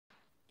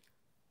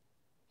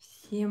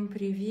Всем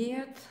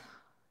привет!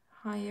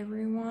 Hi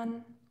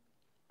everyone!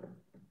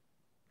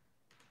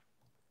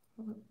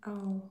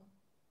 Oh,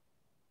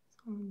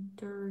 some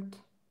dirt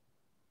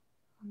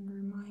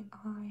under my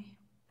eye.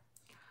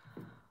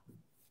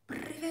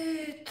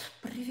 Привет!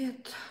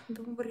 Привет!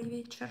 Добрый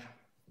вечер.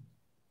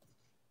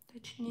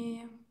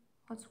 Точнее,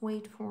 let's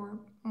wait for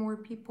more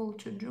people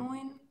to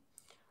join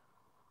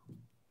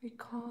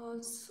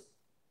because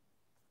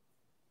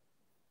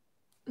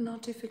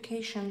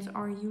notifications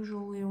are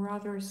usually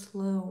rather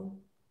slow.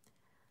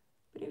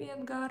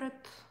 Привет,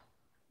 Garrett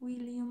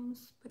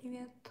Williams.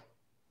 Привет.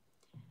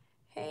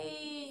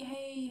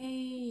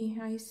 Hey,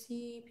 I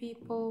see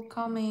people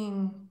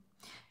coming.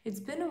 It's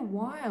been a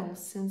while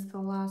since the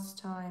last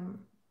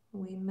time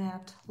we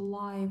met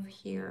live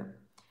here.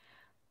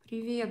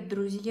 Привет,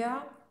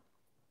 друзья.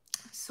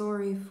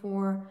 Sorry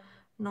for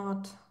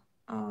not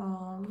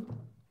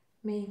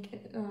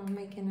making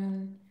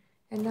an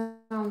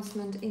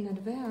announcement in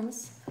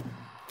advance.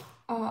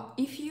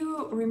 If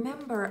you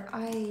remember,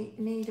 I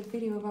made a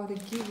video about a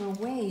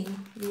giveaway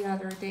the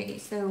other day,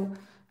 so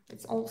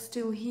it's all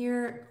still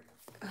here.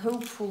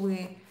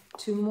 Hopefully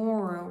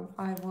tomorrow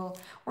I will,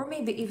 or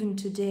maybe even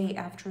today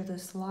after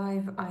this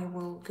live, I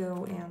will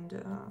go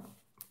and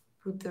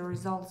put the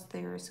results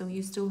there. So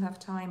you still have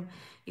time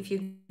if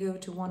you go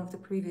to one of the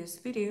previous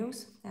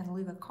videos and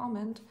leave a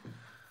comment.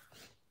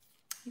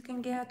 You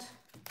can get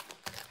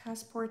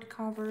passport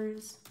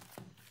covers,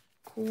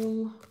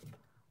 cool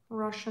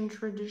Russian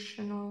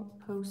traditional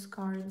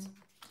postcards.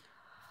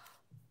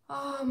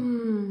 Oh,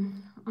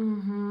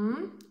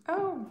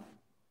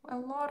 a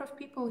lot of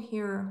people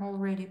here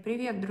already.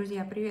 Привет,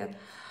 друзья, привет.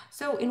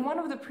 So in one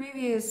of the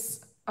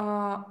previous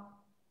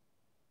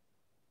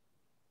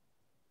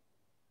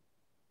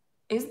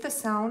is the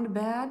sound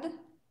bad?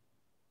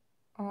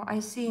 I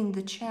see in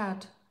the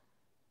chat.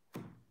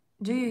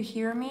 Do you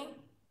hear me?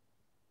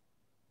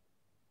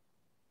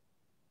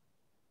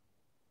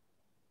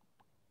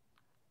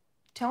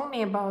 Tell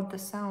me about the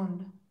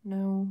sound.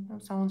 No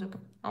sounds okay.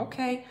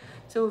 Okay,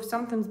 so if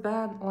something's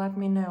bad, let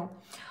me know.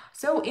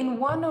 So in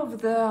one of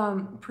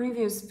the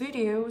previous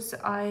videos,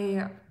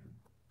 I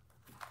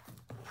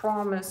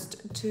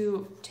promised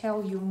to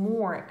tell you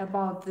more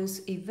about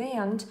this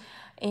event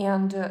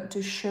and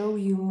to show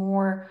you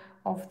more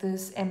of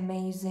this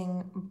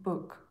amazing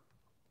book.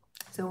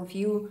 So if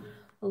you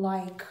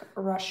like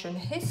Russian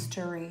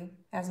history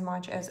as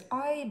much as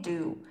I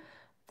do,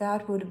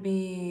 that would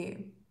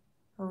be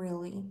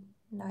really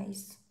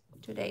nice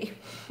today.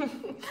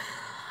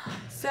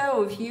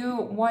 So if you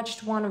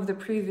watched one of the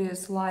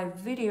previous live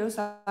videos,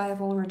 I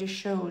have already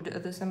showed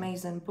this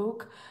amazing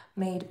book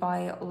made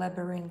by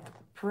Labyrinth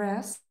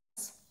Press.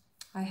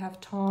 I have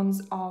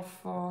tons of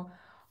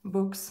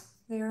books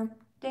there.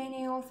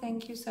 Daniel,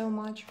 thank you so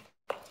much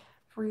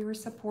for your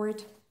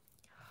support.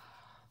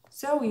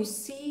 So you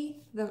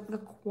see the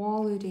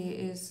quality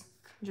is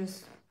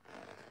just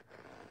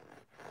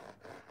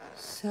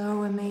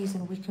so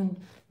amazing. We can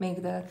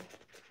make that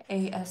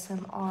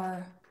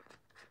ASMR.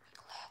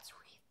 Let's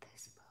read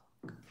this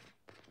book.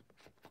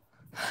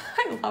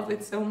 I love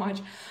it so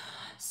much.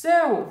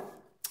 So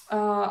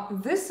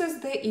this is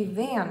the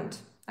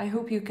event. I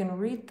hope you can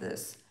read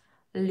this.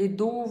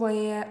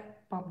 Ледовое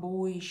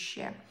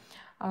побоище.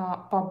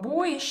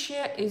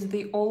 Побоище is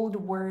the old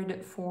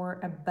word for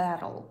a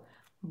battle.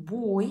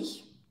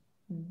 Бой,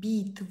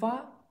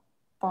 битва,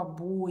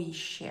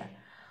 побоище.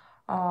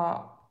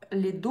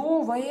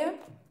 Ледовое,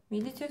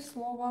 видите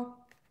слово?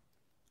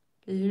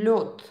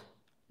 Лед,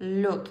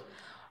 лед.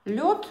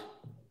 Лед,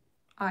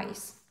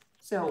 ice.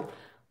 So,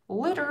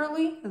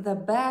 literally the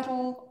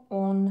battle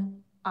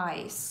on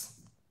ice.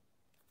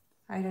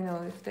 I don't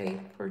know if they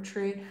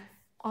portray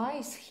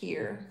ice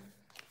here.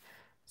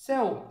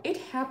 So, it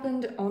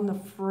happened on the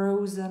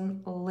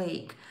frozen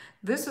lake.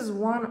 This is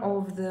one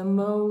of the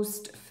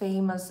most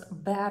famous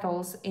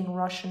battles in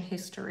Russian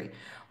history.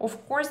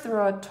 Of course, there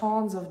are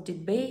tons of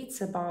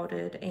debates about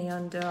it,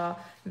 and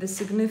the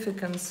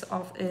significance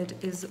of it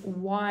is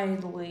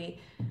widely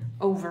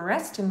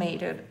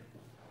overestimated.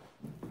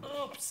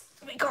 Oops,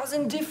 because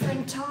in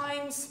different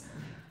times,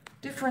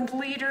 different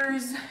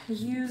leaders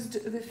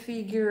used the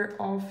figure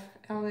of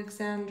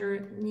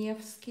Alexander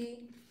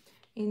Nevsky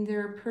in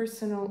their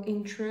personal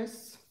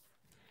interests.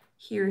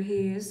 Here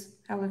he is,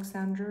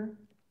 Alexander,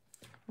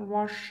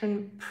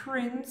 Russian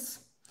prince.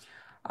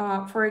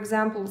 For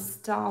example,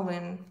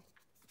 Stalin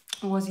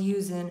was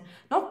using,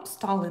 not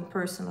Stalin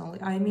personally,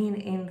 I mean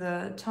in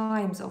the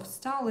times of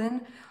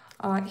Stalin,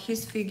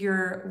 his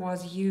figure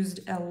was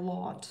used a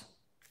lot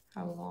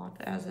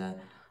as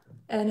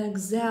an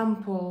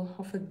example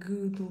of a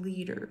good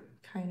leader,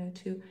 kind of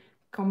to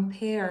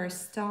compare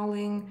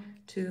Stalin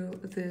to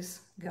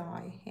this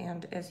guy.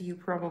 And as you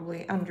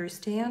probably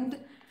understand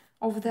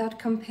of that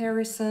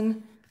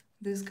comparison,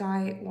 this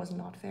guy was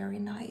not very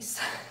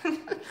nice.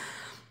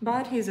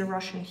 But he's a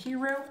Russian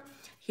hero.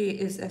 He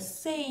is a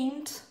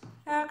saint,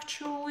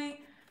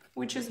 actually,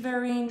 which is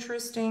very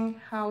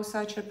interesting how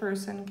such a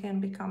person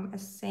can become a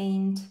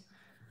saint.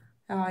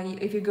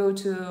 If you go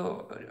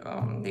to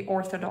the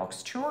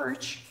Orthodox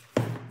Church,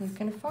 you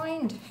can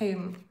find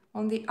him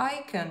on the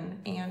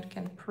icon and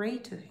can pray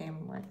to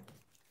him. Like,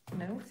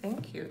 no,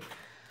 thank you.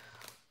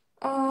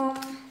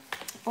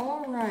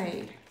 All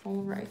right.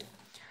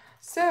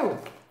 So,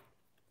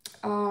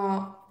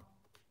 a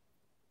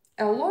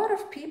lot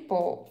of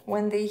people,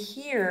 when they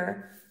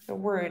hear the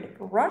word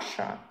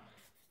Russia,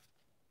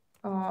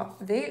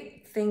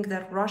 they think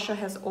that Russia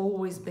has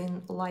always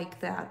been like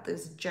that,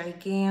 this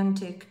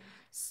gigantic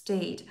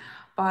state.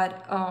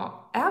 But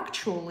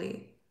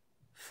actually,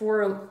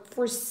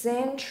 for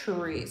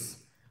centuries,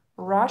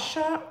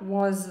 Russia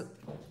was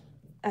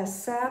a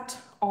set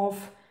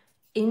of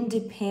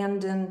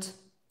independent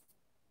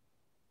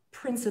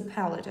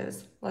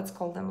principalities, let's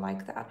call them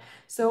like that.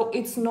 So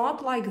it's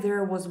not like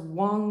there was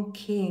one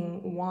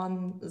king,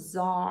 one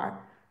czar,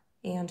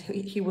 and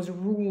he was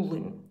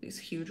ruling this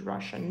huge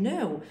Russia.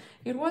 No,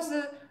 it was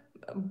a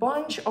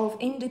bunch of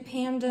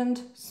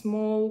independent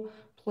small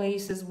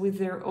places with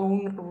their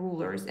own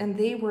rulers, and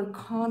they were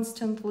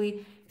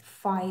constantly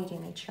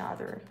fighting each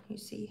other, you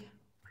see.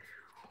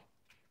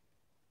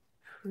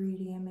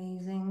 Pretty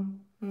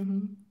amazing.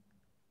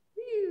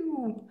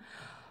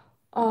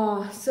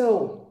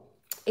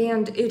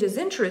 And it is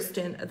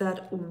interesting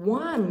that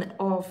one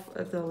of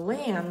the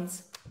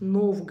lands,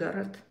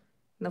 Novgorod,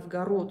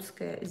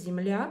 Novgorodskaya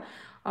земля,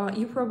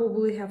 you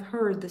probably have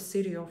heard the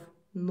city of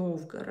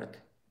Novgorod.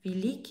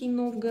 Великий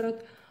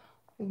Novgorod,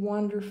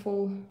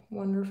 wonderful,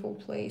 wonderful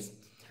place.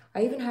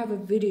 I even have a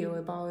video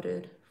about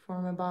it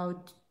from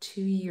about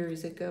 2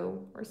 years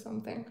ago or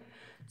something.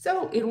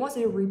 So it was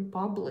a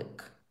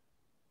republic.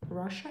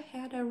 Russia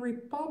had a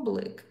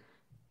republic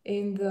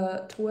in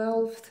the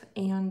 12th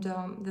and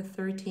the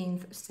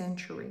 13th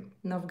century,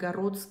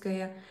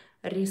 Novgorodskaya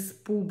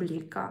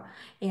Respublika.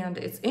 And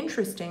it's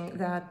interesting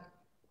that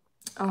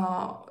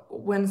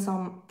when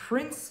some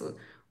prince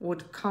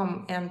would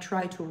come and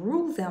try to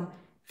rule them,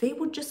 they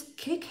would just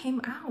kick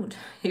him out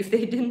if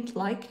they didn't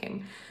like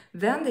him.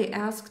 Then they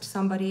asked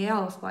somebody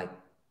else, like,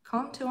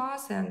 come to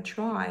us and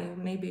try,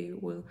 maybe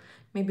we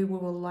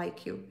will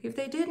like you. If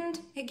they didn't,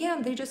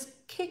 again, they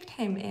just kicked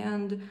him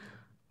and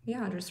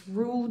just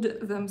ruled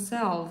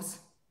themselves.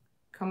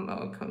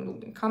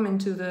 Come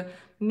into the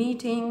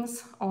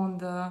meetings on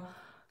the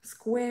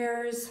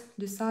squares,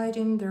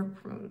 deciding their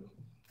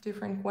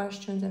different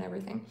questions and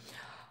everything.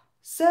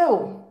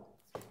 So,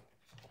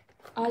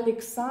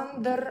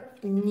 Александр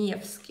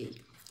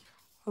Невский,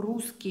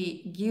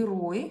 русский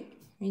герой.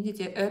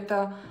 Видите,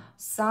 это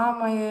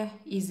самое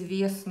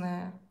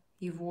известное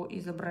его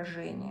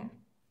изображение.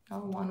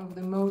 One of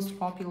the most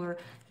popular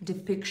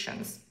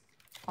depictions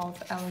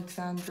of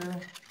Alexander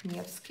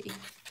Nevsky.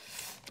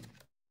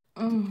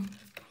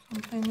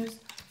 Something is,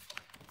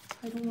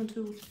 I don't want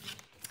to,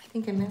 I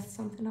think I messed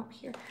something up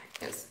here.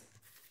 Yes.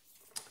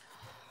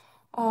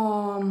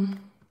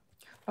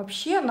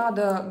 Вообще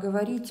надо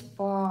говорить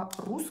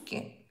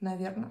по-русски,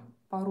 наверное,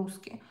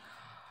 по-русски.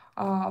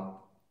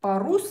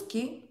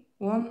 По-русски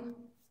он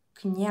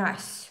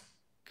князь,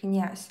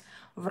 князь.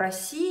 В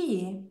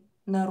России,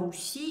 на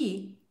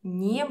Руси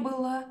не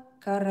было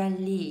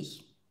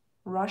королей.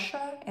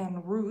 Russia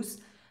and Rus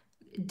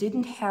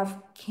didn't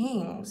have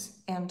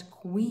kings and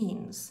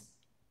queens.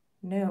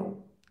 No,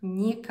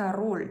 не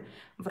король.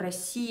 В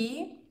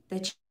России,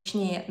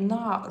 точнее,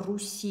 на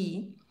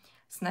Руси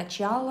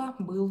сначала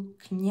был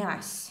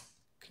князь,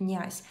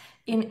 князь.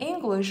 In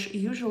English,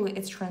 usually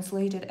it's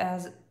translated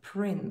as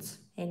prince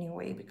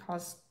anyway,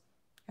 because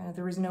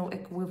there is no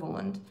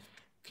equivalent.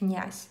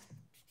 Князь.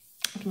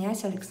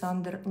 Князь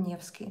Александр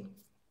Невский.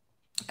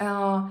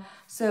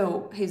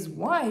 So his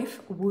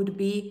wife would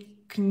be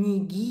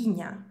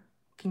княгиня,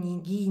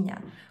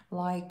 княгиня,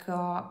 like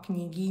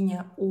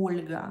княгиня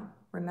Olga.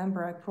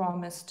 Remember, I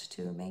promised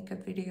to make a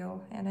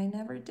video, and I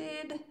never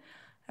did,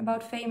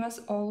 about famous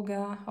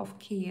Olga of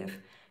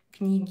Kiev,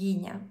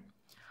 княгиня.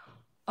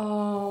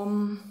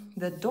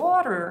 The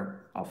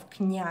daughter of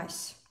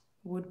князь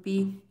would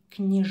be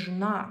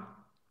княжна,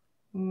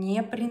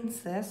 не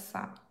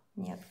принцесса,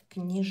 нет,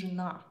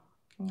 княжна,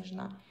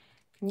 княжна.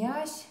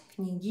 Князь,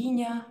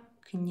 княгиня,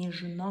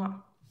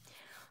 княжна.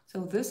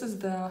 So this is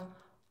the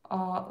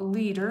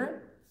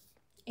leader.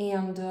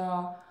 And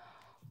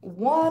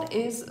what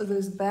is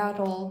this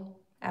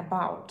battle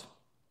about?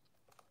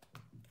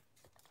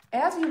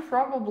 As you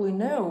probably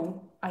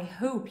know, I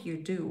hope you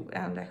do,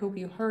 and I hope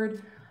you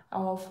heard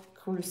of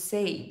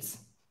Crusades.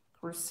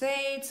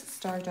 Crusades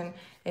starting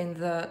in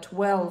the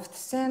 12th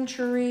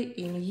century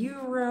in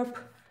Europe,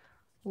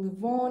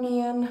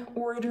 Livonian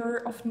order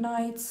of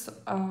knights.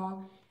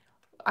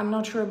 I'm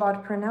not sure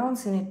about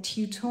pronouncing it,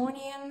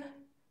 Teutonian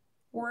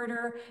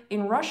order.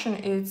 In Russian,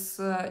 it's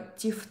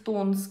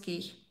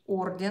Teutonsky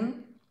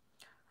Orden.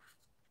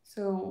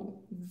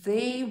 So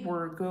they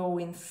were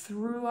going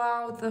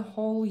throughout the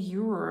whole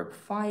Europe,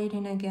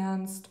 fighting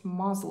against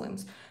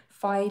Muslims,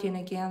 fighting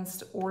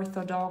against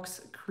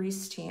Orthodox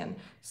Christian,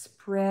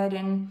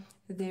 spreading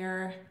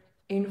their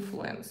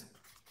influence.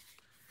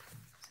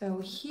 So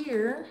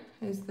here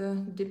is the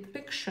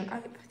depiction.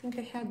 I think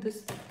I had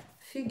this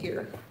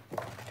figure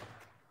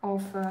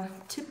of a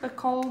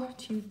typical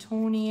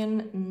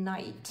Teutonian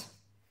knight.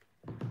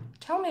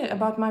 Tell me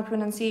about my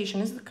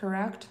pronunciation. Is it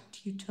correct?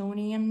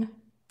 Teutonian,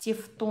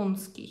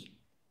 Tевтонский.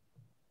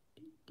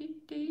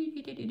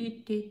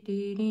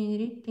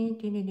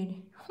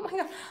 Oh my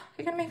god,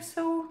 I can make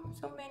so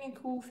many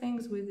cool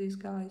things with these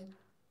guys.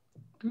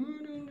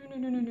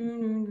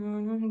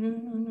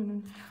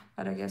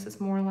 But I guess it's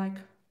more like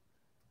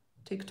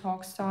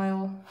TikTok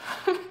style.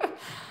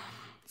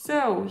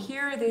 So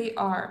here they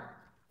are.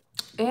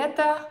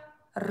 Это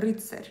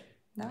рыцарь,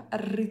 да?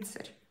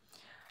 Рыцарь.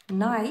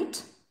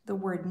 Knight, the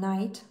word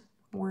knight,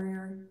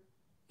 where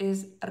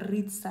is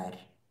рыцарь.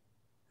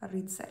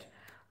 Рыцарь.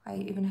 I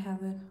even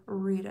have it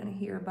written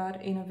here,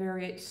 but in a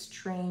very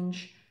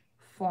strange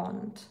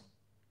font.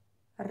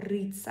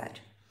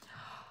 Рыцарь.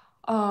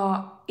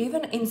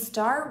 Even in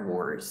Star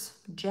Wars,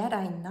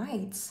 Jedi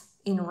Knights,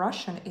 in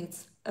Russian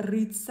it's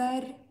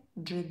рыцарь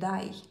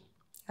джедай.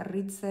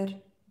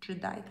 Рыцарь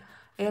джедай.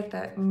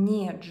 Это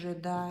не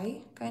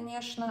джедай,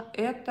 конечно,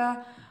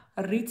 это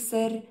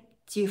рыцарь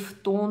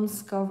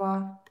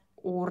Тевтонского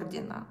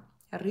ордена.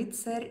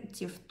 Рыцарь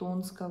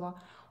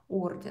Тевтонского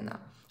ордена.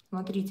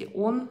 Смотрите,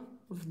 он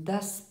в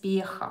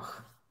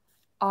доспехах.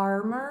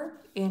 Armor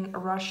in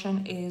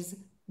Russian is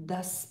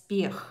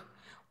доспех.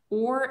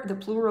 Or the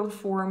plural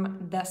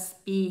form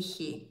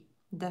доспехи.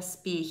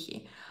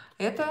 Доспехи.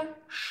 Это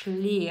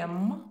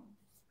шлем.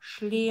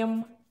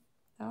 Шлем.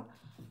 Да?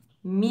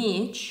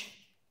 Меч.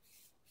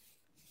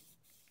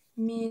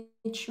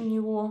 Меч у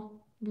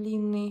него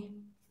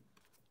длинный.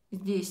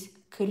 Здесь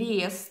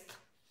крест.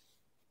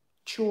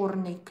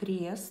 Черный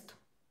крест.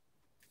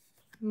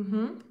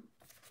 Угу.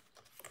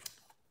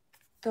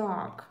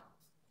 Так.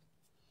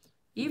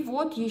 И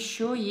вот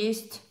еще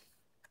есть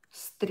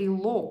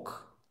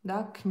стрелок.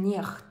 Да,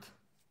 кнехт.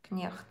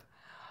 Кнехт.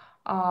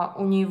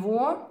 У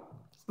него,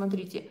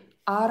 смотрите,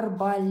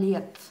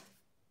 арбалет.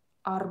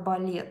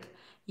 Арбалет.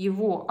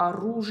 Его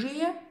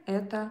оружие –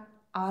 это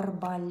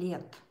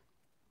арбалет.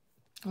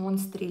 Он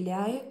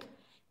стреляет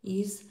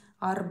из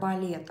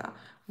арбалета.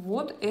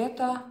 Вот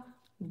это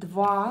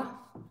два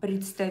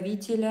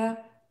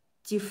представителя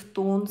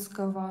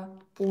Тевтонского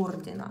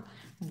ордена.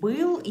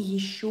 Был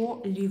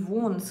еще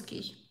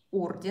Ливонский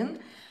орден,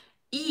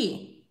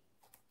 и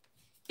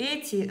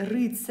эти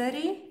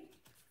рыцари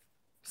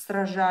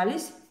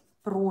сражались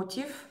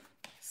против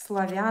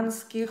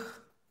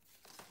славянских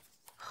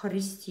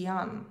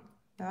христиан,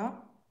 да,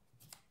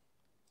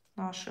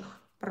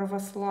 наших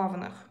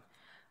православных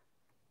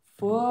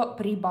в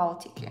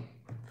Прибалтике.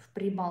 В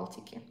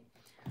Прибалтике.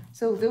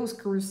 So those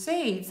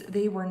crusades,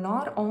 they were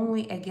not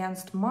only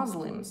against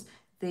Muslims,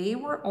 they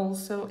were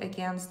also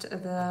against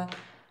the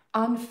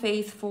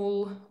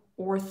unfaithful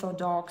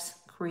Orthodox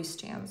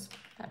Christians.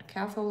 That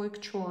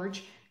Catholic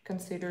Church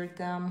considered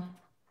them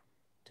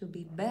to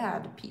be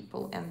bad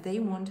people, and they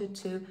wanted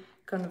to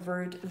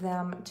convert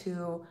them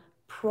to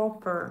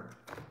proper,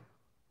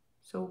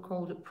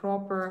 so-called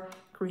proper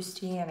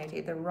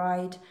Christianity, the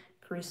right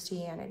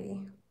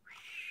Christianity.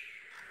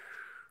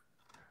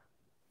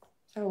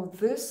 So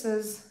this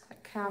is a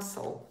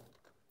castle.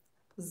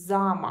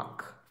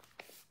 Замок.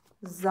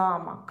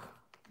 Замок.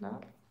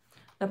 Да?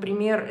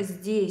 Например,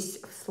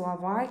 здесь, в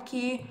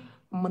Словакии,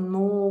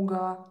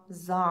 много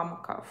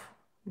замков.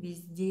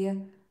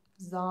 Везде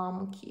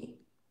замки.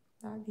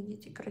 Да,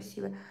 видите,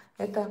 красиво.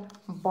 Это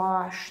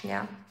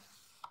башня.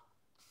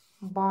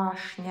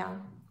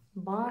 Башня.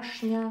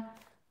 Башня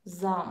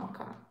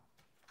замка.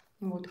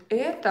 Вот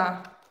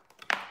это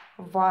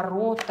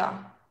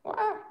ворота.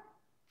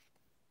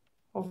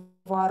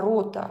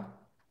 Ворота.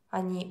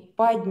 Они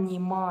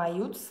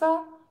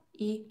поднимаются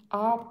и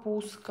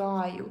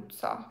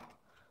опускаются.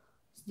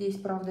 Здесь,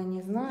 правда,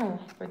 не знаю,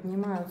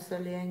 поднимаются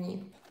ли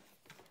они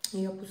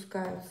и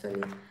опускаются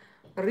ли.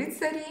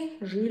 Рыцари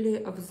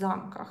жили в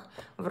замках.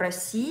 В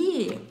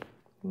России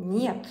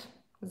нет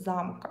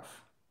замков.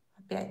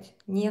 Опять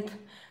нет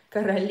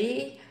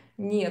королей,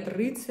 нет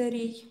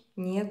рыцарей,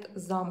 нет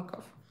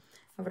замков.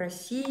 В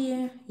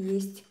России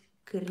есть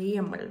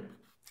Кремль.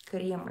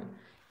 Кремль.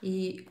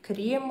 И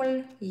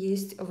Кремль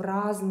есть в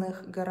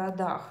разных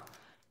городах.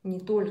 Не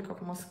только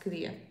в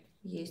Москве.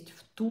 Есть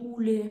в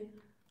Туле,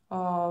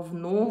 в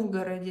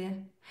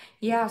Новгороде.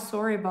 Yeah,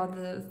 sorry about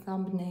the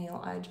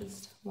thumbnail. I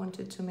just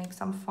wanted to make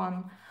some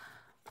fun.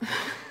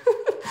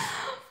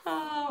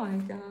 Oh my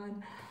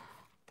god.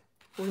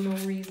 For no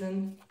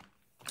reason.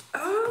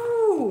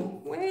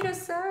 Oh, wait a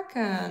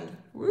second.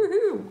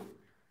 Woohoo.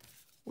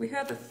 We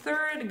had a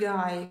third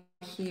guy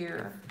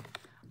here.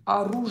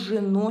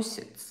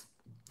 Оруженосец.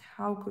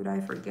 How could I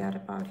forget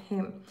about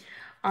him?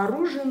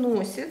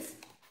 Оруженосец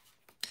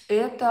 –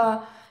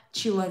 это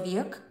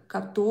человек,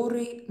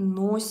 который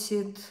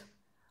носит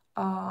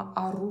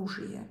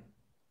оружие.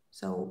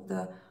 So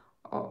the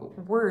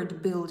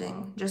word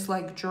building, just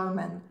like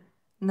German,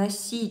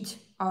 носить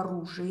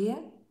оружие,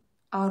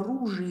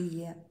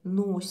 оружие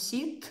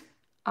носит,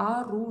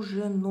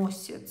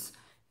 оруженосец.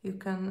 You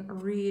can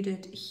read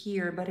it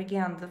here, but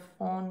again, the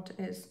font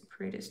is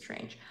pretty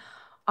strange.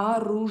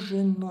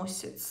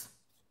 Оруженосец.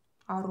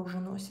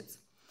 Оруженосец.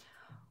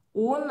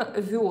 Он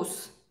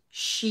вез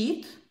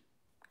щит,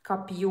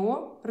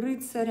 копье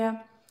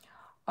рыцаря,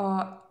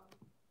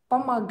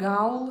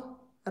 помогал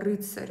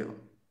рыцарю.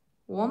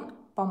 Он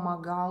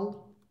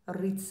помогал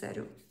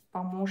рыцарю.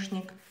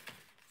 Помощник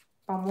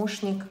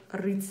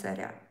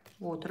рыцаря.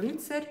 Вот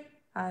рыцарь,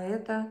 а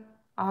это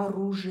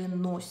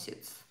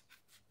оруженосец.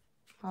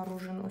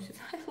 Оруженосец.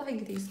 I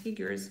like these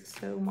figures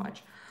so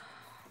much.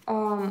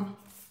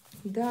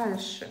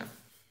 Дальше.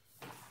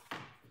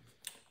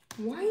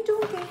 Why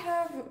don't they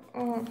have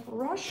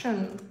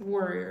Russian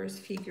warriors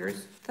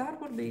figures? That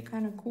would be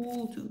kind of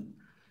cool to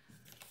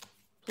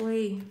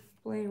play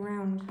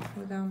around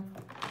with them.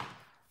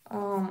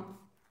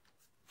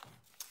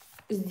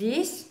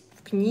 Здесь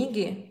в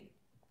книге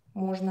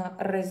можно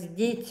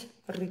раздеть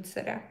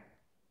рыцаря.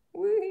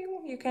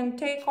 You can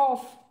take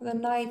off the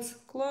knight's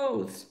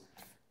clothes.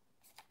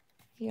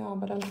 Yeah,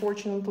 but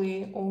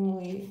unfortunately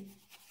only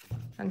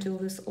until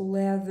this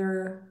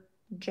leather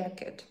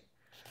jacket.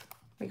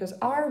 Because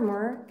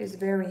armor is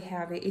very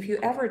heavy. If you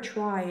ever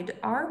tried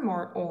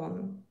armor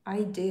on,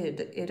 I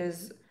did. It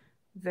is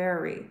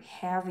very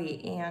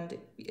heavy and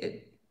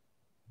it's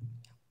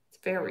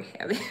very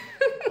heavy.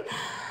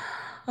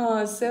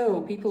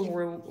 So people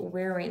were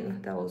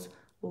wearing those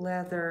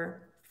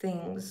leather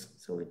things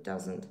so it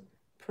doesn't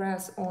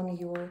press on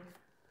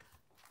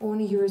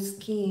your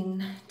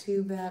skin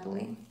too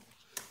badly.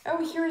 Oh,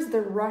 here's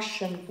the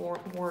Russian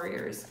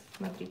warriors.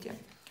 Смотрите.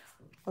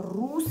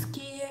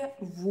 Русские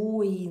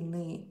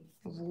воины.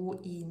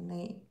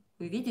 Воины.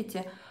 Вы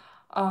видите?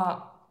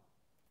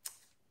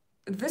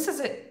 This is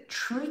a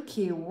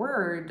tricky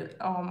word.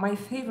 My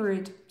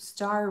favorite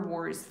Star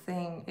Wars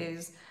thing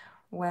is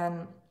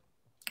when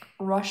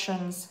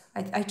Russians,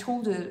 I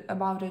told it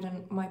about it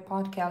in my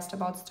podcast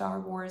about Star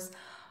Wars,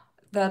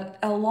 that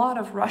a lot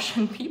of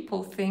Russian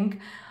people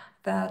think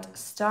that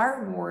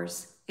Star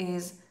Wars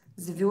is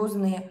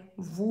Звездные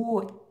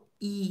войны.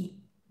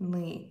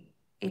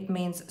 It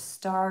means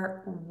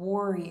Star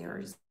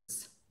Warriors.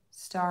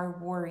 Star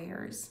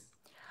Warriors.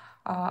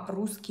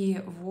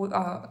 Русские,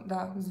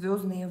 да,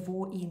 Звездные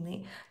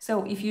войны.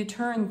 So if you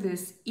turn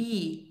this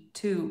E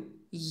to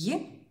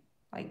Y,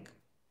 like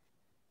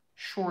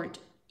short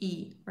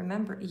E,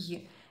 remember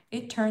E,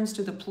 it turns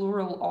to the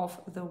plural of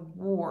the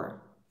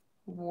war.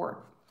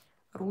 War.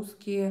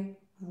 Русские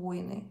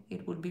войны.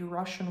 It would be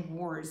Russian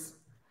wars.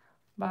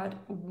 But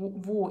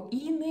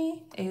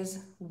войны is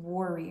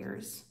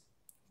warriors.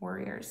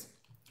 Warriors.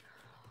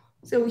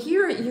 So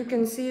here you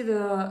can see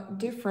the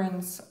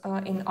difference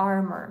in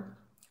armor.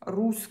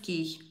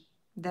 Русский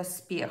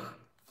доспех.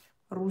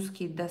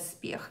 Русский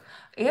доспех.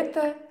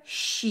 Это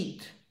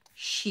щит.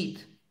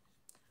 Щит.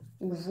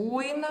 У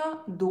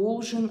воина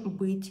должен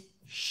быть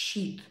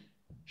щит.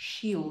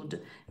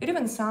 Shield. It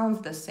even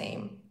sounds the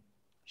same.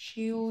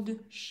 Shield,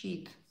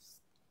 sheet.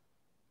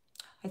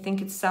 I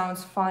think it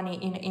sounds funny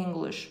in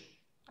English.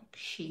 Like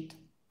sheet.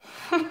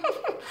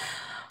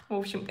 В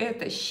общем,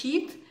 это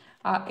щит,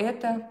 а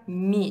это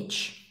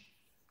меч.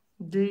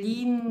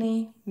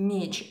 Длинный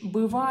меч.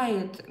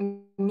 Бывает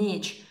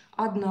меч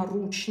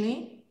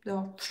одноручный,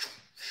 да,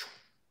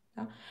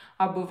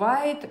 а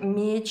бывает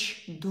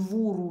меч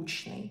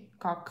двуручный,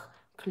 как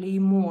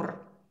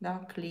клеймор, да,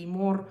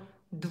 клеймор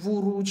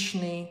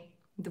двуручный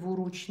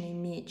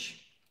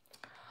меч.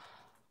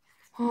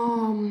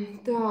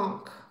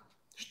 Так,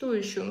 что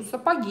еще? Ну,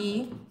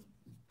 сапоги,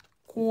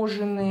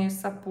 кожаные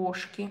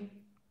сапожки,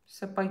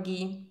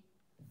 сапоги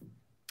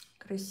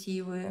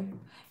красивые.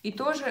 И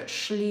тоже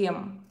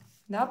шлем,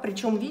 да,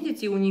 причем,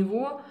 видите, у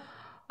него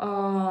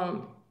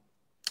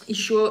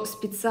еще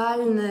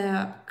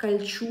специальная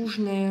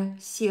кольчужная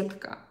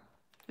сетка.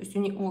 То есть у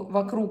него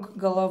вокруг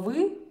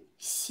головы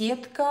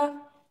сетка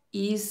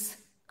из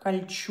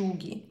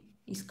кольчуги.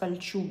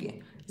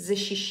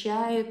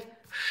 Защищает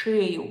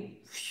шею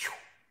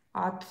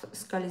от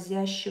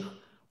скользящих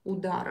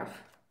ударов.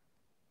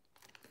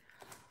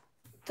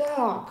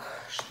 Так,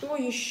 что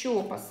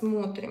еще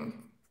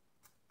посмотрим?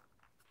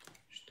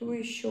 Что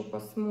еще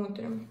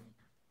посмотрим?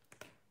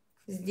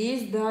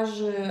 Здесь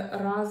даже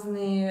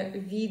разные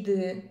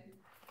виды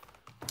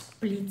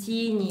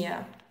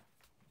плетения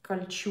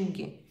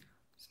кольчуги.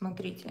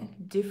 Смотрите,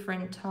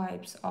 different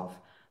types of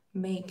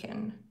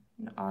making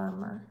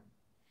armor.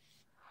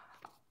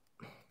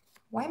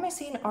 Why am I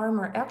saying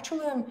armor?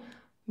 Actually, I'm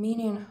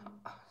meaning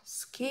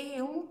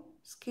scale.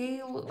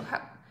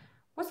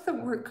 What's the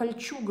word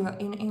кольчуга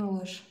in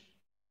English?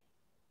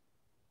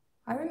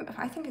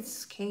 I think it's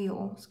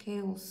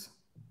scales.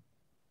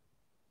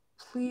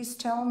 Please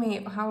tell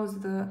me how is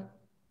the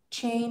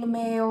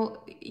chainmail?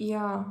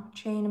 Yeah,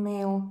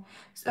 chainmail.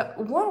 So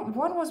one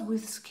was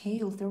with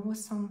scales. There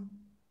was some.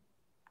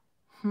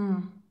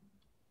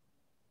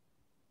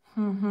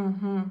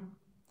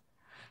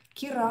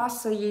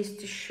 Кираса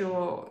есть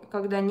еще,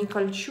 когда не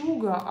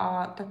кольчуга,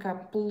 а такая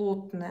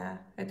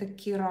плотная. Это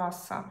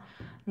кираса.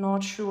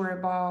 Not sure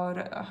about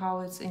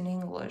how it's in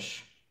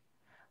English.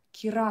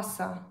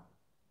 Кираса.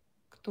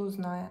 Кто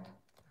знает?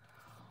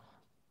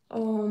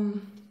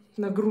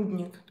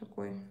 Нагрудник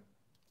такой.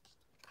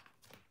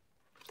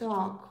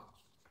 Так,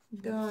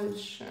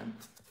 дальше.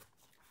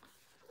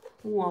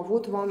 О,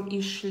 вот вам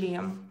и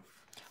шлем.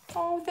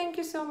 Oh, thank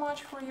you so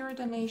much for your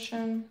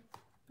donation.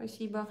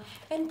 Спасибо.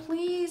 And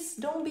please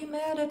don't be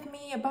mad at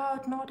me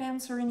about not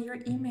answering your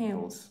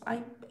emails.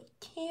 I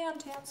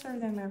can't answer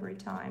them every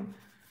time.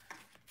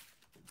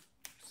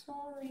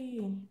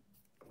 Sorry.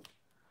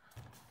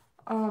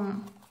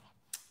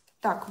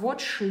 Так,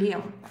 вот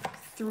шлем.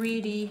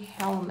 3D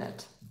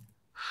helmet.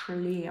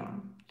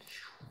 Шлем.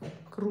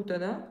 Круто,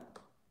 да?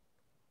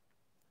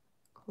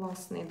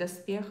 Классный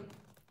доспех.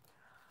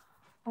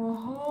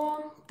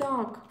 Ага,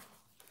 так.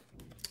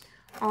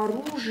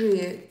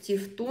 Оружие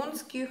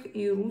тевтонских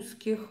и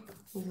русских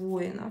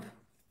воинов.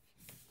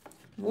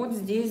 Вот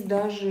здесь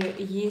даже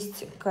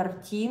есть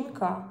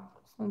картинка.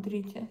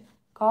 Смотрите,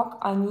 как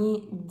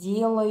они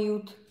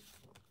делают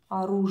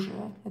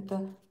оружие.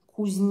 Это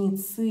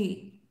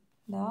кузнецы,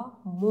 да?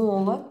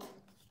 Молот,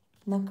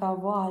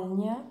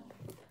 наковальня,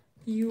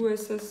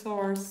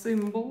 USSR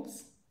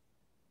symbols.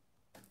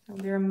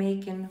 They're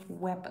making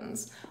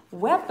weapons.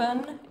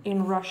 Weapon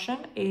in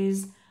Russian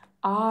is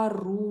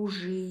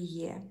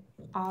оружие.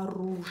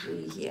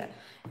 Оружие.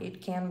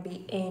 It can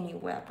be any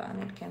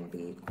weapon. It can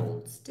be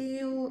cold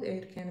steel.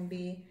 It can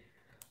be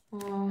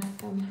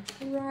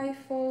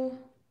rifle,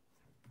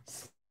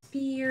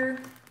 spear.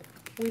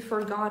 We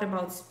forgot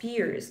about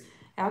spears.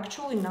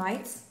 Actually,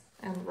 knights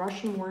and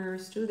Russian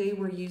warriors too, they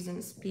were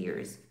using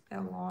spears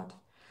a lot.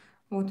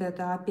 Вот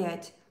это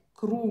опять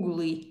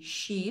круглый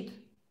щит,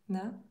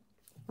 да?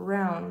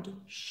 Round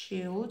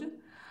shield.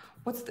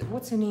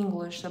 What's in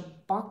English? A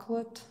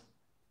bucklet?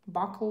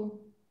 Buckle?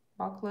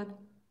 Bucklet?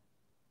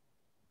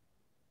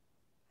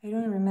 I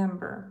don't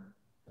remember.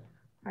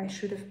 I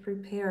should have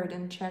prepared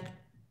and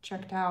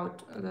checked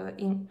out the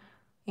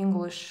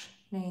English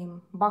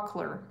name.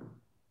 Buckler.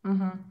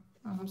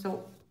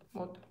 So,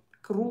 вот,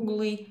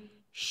 круглый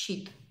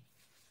щит.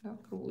 Да,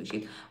 круглый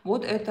щит.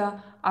 Вот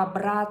это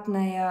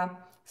обратная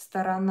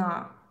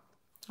сторона.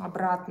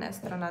 Обратная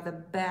сторона,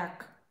 the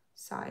back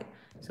side.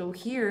 So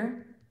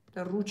here,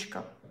 the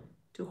ручка,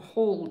 to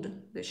hold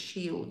the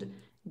shield,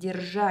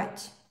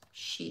 держать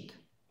щит,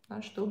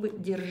 да, чтобы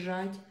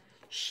держать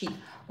щит.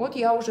 Вот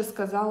я уже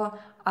сказала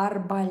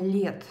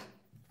арбалет.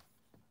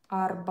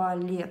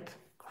 Арбалет,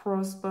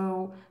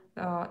 crossbow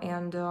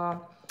and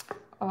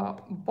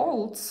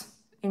bolts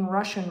in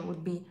Russian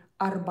would be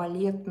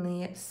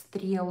арбалетные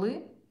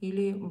стрелы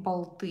или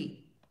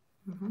болты.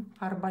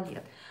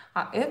 Арбалет.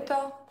 А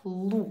это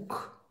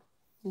лук.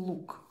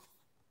 Лук.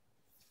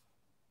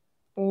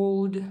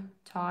 Old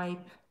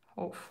type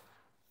of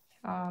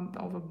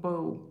a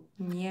bow.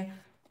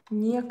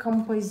 Не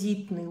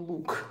композитный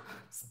лук.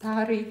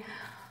 Старый,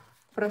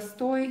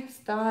 простой,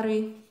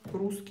 старый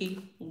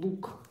русский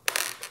лук.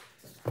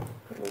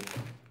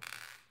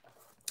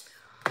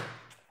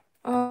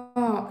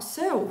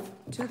 So,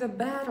 to the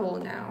battle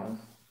now.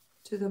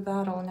 To the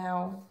battle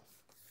now.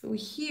 So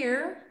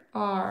here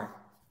are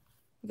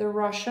the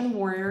Russian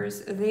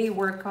warriors. They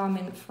were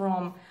coming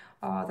from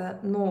the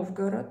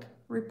Novgorod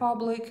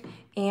Republic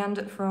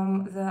and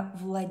from the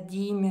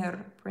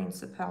Vladimir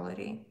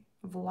Principality.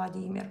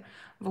 Vladimir,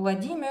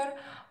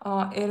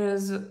 it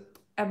is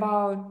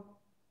about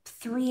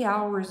 3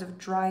 hours of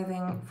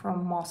driving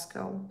from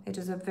Moscow. It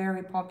is a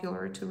very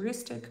popular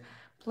touristic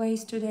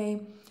place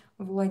today,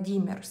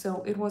 Vladimir.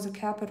 So it was a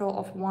capital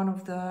of one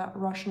of the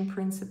Russian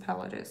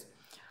principalities.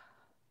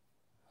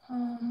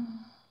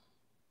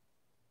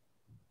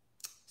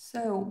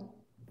 So,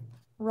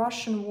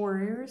 Russian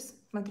warriors,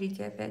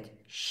 смотрите опять,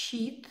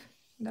 щит,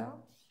 да,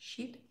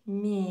 щит,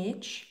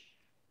 меч,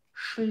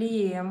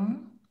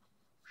 шлем,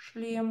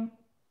 шлем.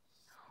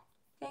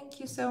 Thank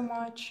you so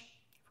much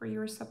for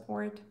your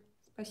support.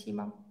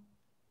 Спасибо.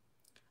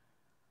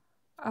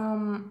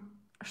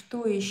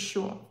 Что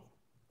еще?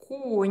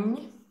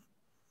 Конь,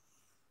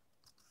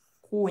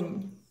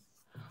 конь,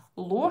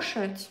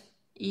 лошадь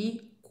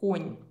и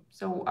конь.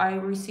 So I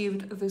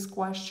received this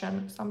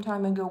question some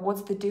time ago.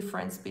 What's the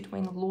difference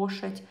between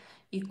лошадь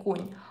и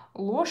конь?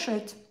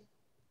 Лошадь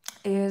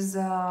is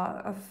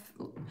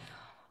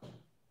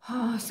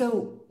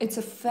so it's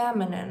a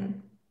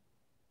feminine,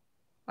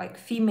 like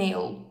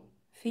female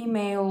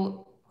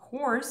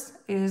horse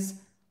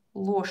is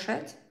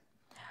лошадь,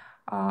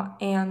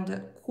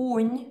 and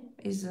конь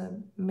is a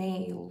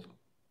male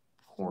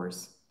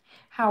horse.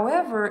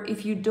 However,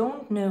 if you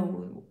don't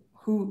know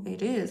who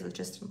it is, it's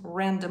just a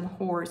random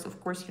horse, of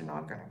course you're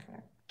not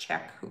gonna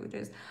check who it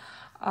is.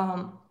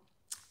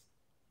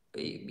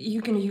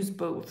 You can use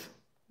both.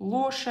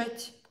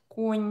 Лошадь,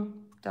 конь,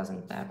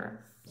 doesn't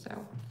matter.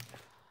 So,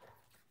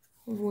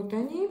 вот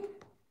они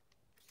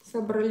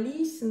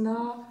собрались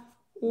на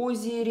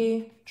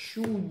озере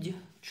Чудь,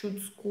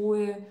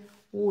 Чудское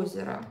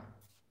озеро.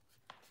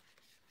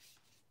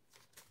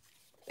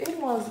 It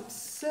was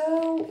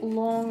so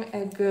long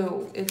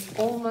ago, it's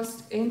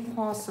almost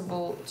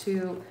impossible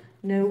to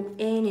know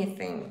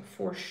anything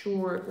for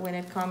sure when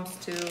it comes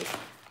to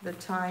the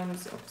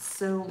times of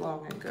so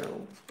long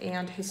ago.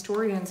 And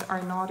historians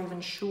are not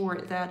even sure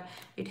that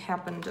it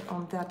happened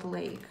on that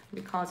lake,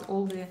 because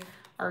all the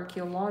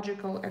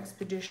archaeological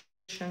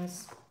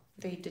expeditions,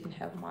 they didn't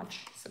have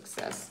much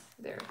success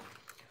there.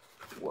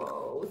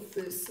 Whoa,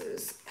 this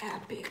is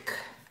epic.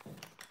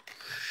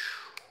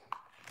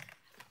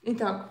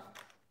 Итак,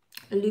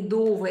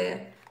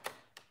 ледовые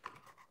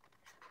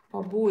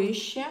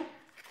побоище. I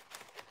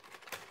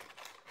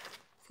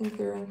think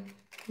they're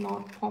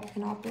not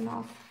popping up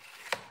enough.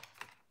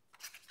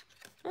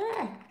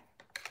 I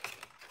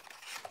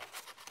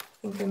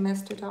think I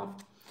messed it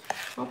up.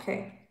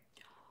 Okay.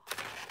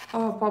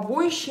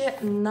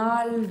 Побоище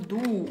на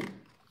льду.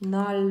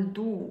 На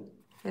льду.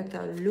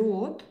 Это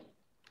лед.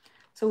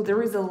 So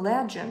there is a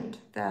legend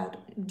that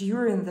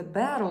during the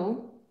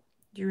battle,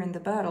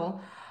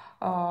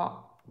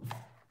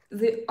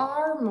 the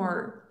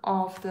armor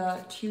of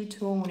the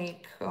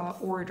Teutonic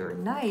Order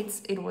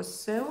knights, it was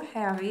so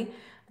heavy,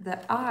 the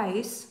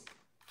ice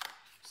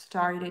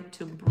started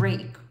to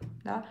break.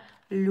 Да?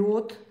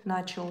 Лед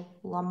начал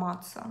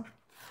ломаться.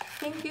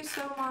 Thank you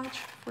so much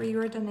for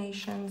your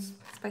donations.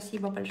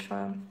 Спасибо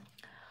большое.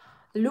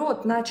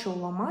 Лед начал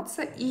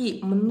ломаться,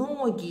 и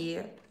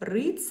многие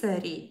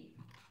рыцари,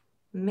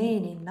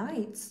 many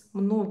knights,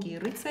 многие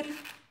рыцари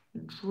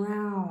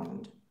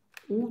drowned,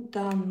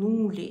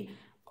 утонули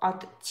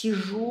от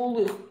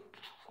тяжелых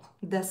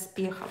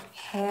доспехов,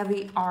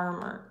 heavy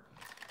armor,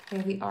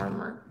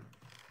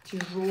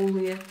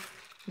 тяжелые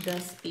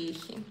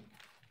доспехи.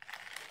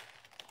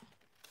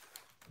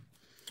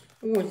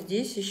 Вот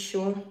здесь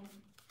еще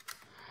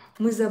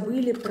мы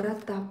забыли про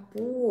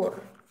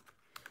топор.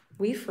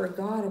 We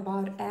forgot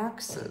about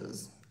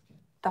axes.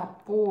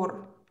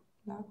 Топор,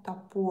 да,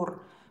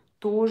 топор.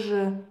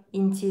 Тоже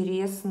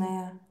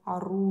интересное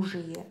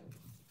оружие.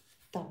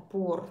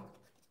 Топор.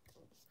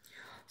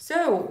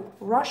 So,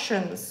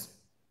 Russians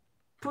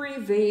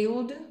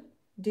prevailed,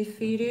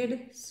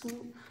 defeated,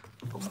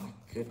 oh my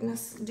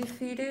goodness,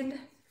 defeated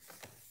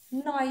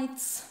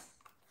knights.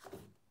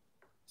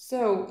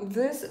 So,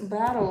 this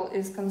battle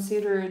is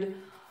considered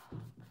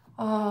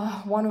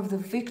one of the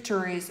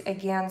victories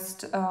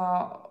against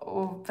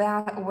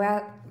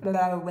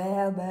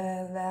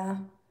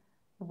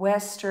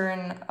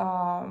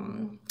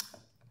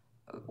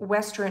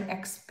Western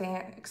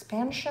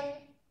expansion.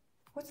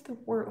 What's the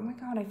word? Oh my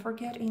god, I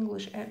forget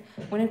English.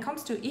 When it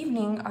comes to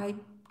evening, I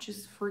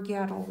just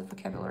forget all the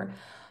vocabulary.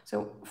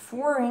 So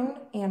foreign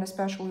and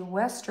especially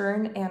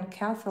Western and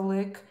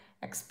Catholic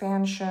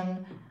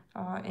expansion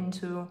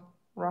into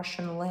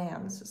Russian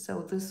lands.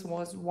 So this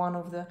was one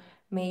of the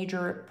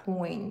major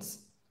points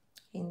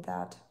in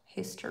that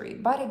history.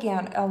 But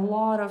again, a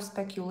lot of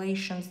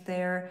speculations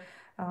there,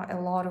 a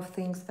lot of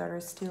things that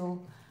are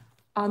still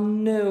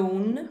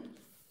unknown.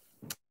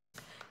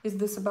 Is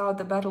this about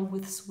the battle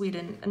with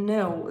Sweden?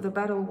 No, the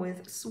battle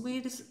with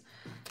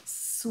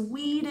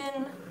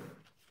Sweden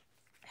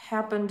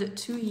happened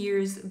 2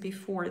 years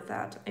before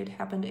that. It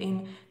happened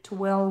in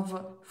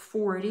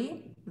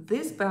 1240.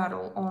 This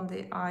battle on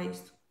the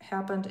ice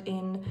happened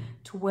in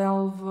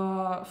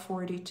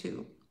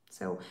 1242.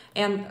 So,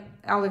 and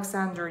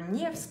Alexander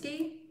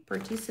Nevsky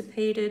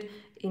participated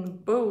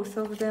in both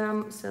of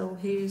them. So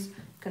he's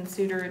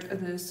considered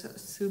this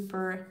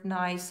super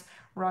nice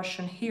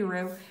Russian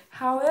hero.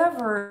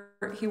 However,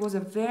 he was a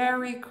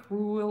very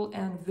cruel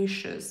and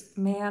vicious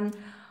man.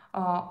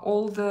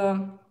 All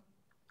the,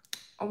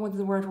 what's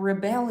the word,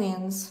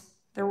 rebellions,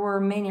 there were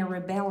many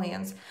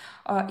rebellions.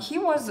 He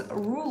was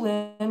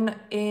ruling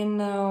in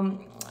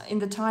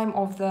the time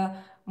of the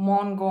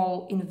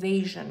Mongol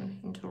invasion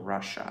into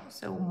Russia.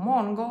 So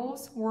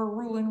Mongols were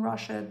ruling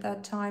Russia at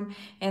that time,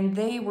 and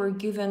they were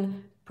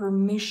given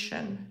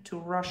permission to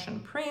Russian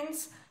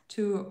prince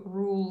to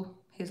rule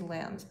his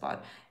lands,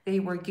 but they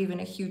were given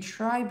a huge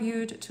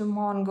tribute to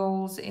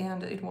Mongols,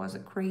 and it was a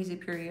crazy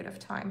period of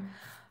time.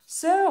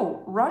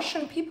 So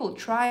Russian people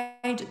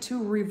tried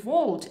to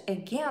revolt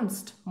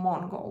against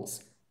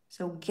Mongols.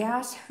 So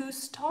guess who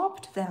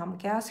stopped them?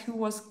 Guess who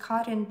was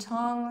cutting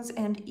tongues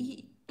and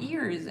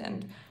ears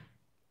and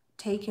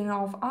taking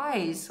off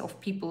eyes of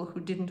people who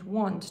didn't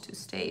want to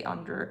stay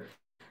under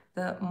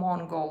the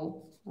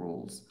Mongol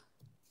rules?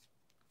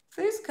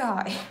 This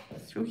guy,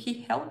 so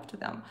he helped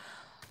them.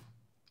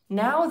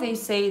 Now they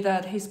say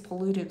that his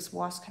politics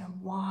was kind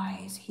of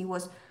wise. He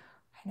was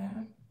kind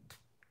of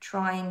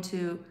trying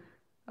to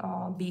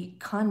be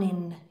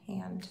cunning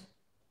and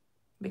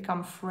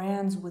become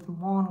friends with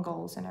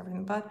Mongols and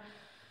everything. But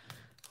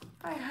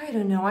I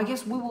don't know. I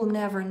guess we will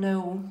never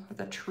know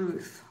the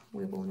truth.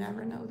 We will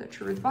never know the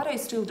truth. But I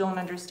still don't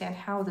understand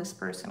how this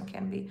person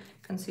can be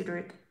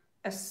considered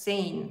a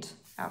saint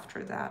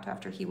after that,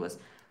 after he was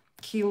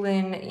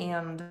killing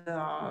and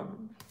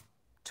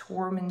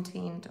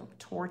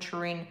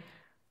torturing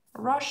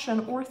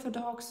Russian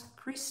Orthodox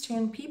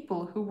Christian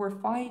people who were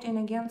fighting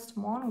against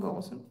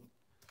Mongols.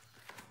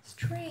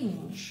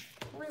 Strange,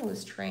 really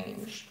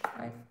strange,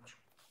 right?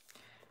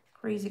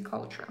 Crazy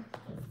culture.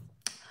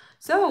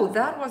 So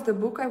that was the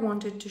book I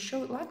wanted to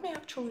show. Let me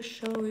actually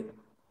show it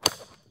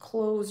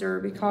closer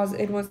because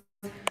it was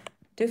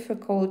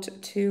difficult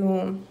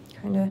to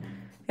kind of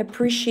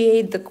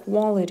appreciate the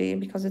quality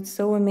because it's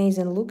so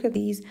amazing. Look at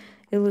these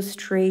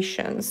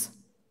illustrations.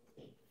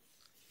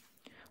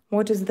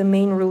 What is the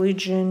main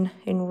religion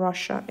in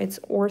Russia? It's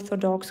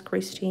Orthodox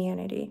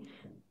Christianity.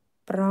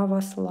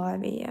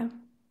 Православие.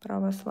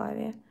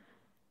 Православие.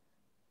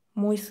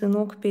 Мой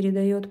сынок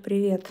передает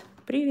привет.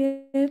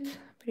 Привет.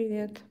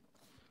 Привет.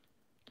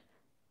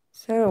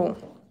 So,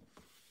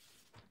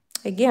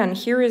 again,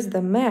 here is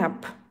the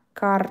map.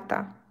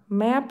 Карта.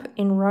 Map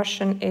in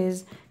Russian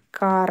is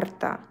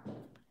карта.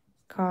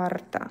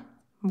 Карта.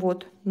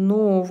 Вот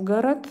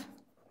Новгород,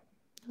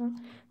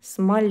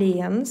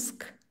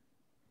 Смоленск,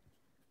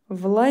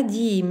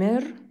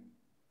 Владимир.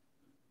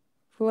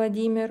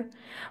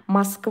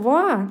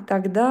 Москва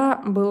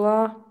тогда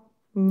была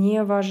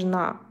не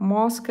важна.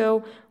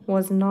 Moscow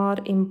was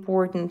not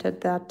important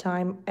at that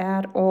time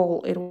at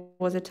all. It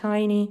was a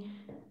tiny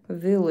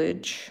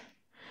village.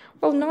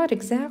 Well, not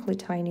exactly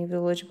tiny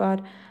village,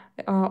 but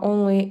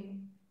only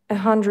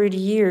 100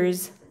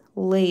 years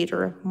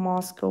later,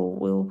 Moscow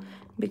will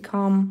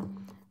become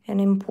an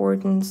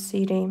important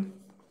city.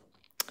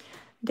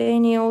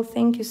 Daniel,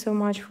 thank you so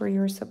much for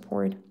your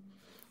support.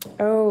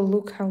 Oh,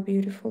 look how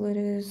beautiful it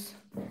is.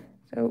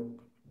 So,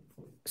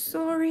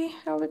 sorry,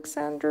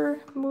 Alexander,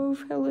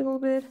 move a little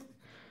bit.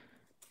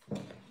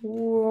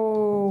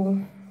 Whoa,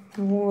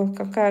 вот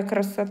какая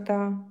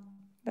красота,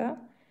 да?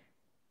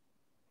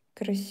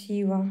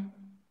 Красиво.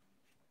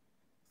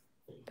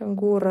 Это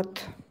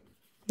город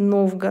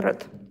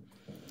Новгород.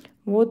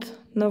 Вот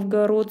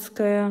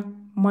новгородская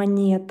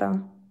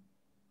монета.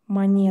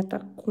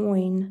 Монета,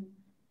 coin.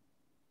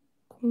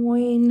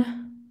 Coin.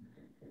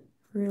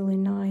 Really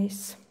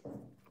nice.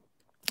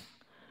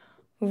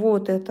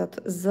 Вот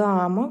этот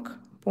замок,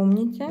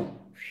 помните?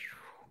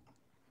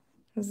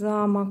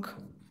 Замок.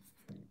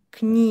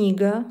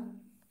 Книга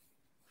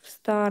в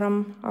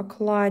старом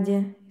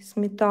окладе с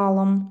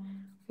металлом.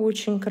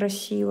 Очень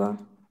красиво.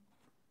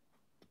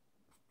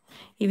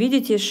 И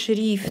видите,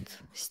 шрифт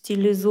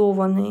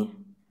стилизованный.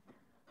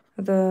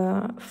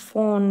 The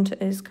font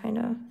is kind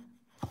of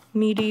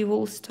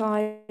medieval,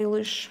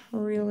 stylish,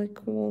 really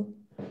cool.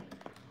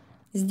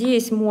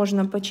 Здесь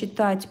можно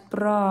почитать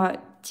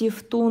про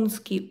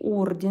Тевтонский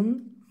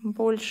орден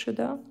больше,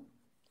 да?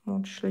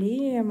 Вот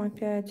шлем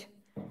опять.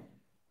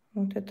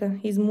 Вот это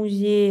из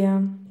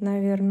музея,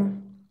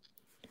 наверное.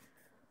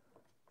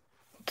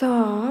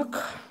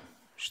 Так,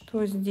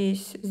 что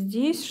здесь?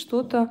 Здесь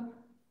что-то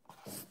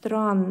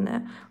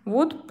странное.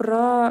 Вот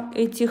про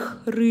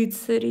этих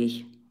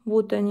рыцарей.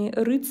 Вот они,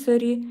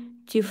 рыцари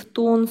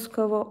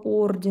Тевтонского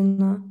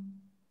ордена.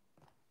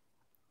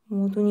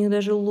 Вот у них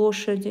даже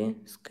лошади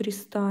с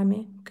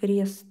крестами,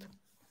 крест.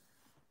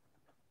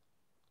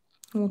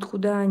 Вот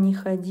куда они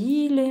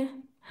ходили.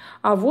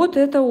 А вот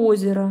это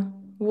озеро.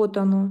 Вот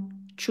оно,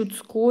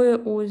 Чудское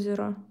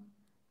озеро.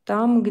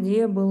 Там,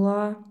 где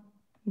была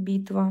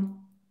битва.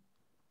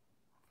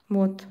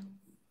 Вот.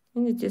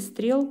 Видите,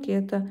 стрелки,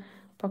 это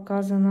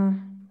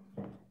показано,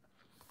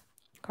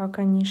 как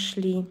они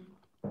шли.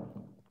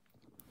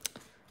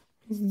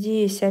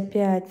 Здесь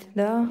опять,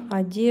 да,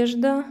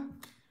 одежда.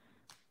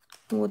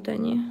 Вот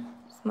они,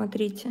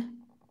 смотрите.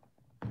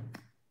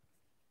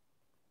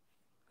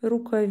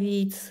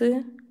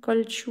 Рукавицы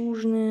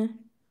кольчужные.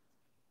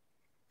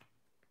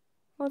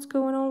 What's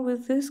going on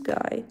with this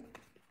guy?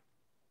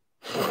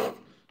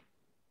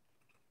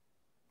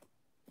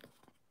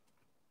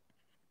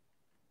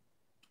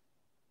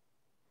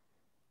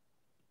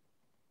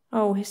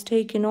 Oh, he's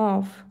taking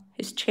off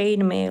his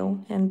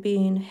chainmail and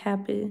being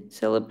happy.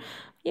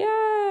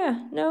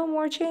 Yeah, no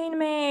more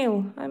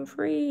chainmail. I'm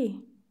free.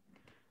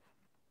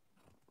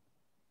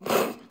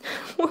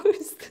 What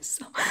is this?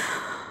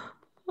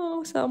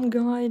 Oh, some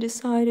guy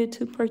decided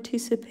to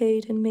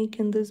participate in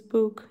making this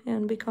book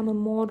and become a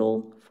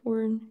model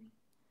for it.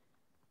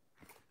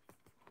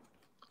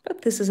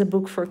 But this is a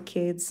book for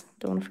kids,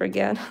 don't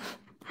forget.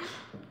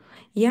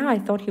 Yeah, I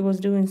thought he was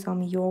doing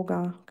some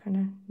yoga, kind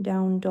of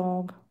down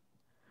dog.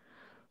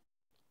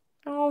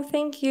 Oh,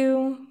 thank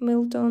you,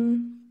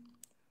 Milton,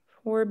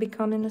 for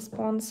becoming a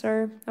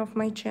sponsor of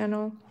my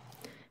channel.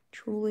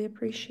 Truly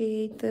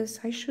appreciate this.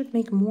 I should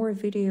make more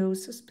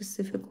videos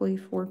specifically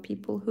for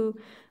people who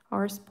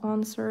are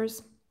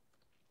sponsors.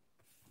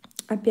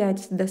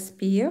 Опять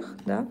доспех,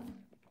 да?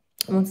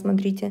 Вот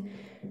смотрите,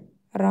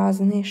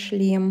 разный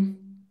шлем.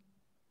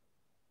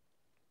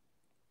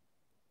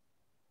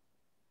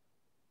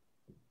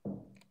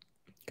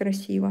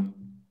 Красиво.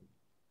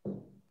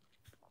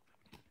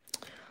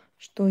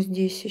 Что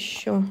здесь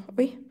еще?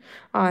 Ой.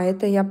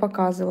 Это я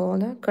показывала,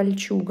 да?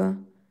 Кольчуга.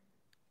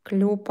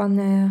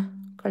 Клепаная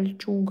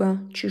кольчуга,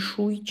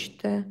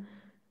 чешуйчатая,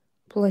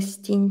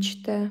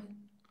 пластинчатая.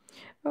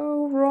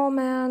 Oh,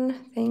 Roman,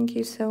 thank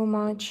you so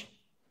much.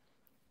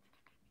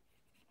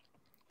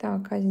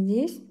 Так, а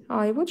здесь?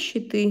 И вот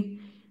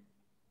щиты.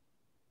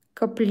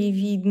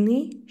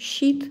 Каплевидный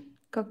щит,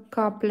 как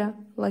капля,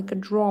 like a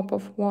drop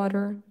of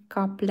water,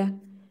 капля.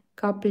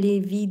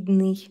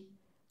 Каплевидный.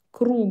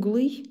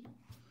 Круглый.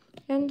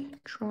 And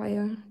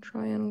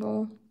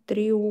triangle.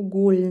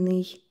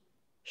 Треугольный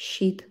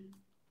щит.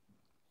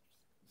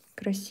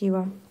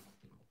 Красиво.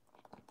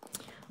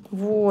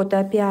 Вот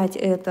опять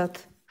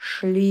этот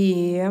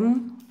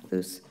шлем.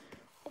 This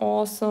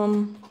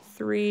awesome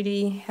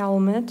 3D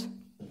helmet.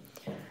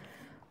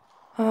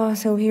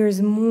 So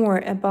here's more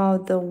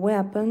about the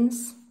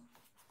weapons.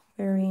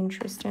 Very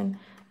interesting.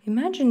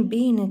 Imagine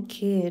being a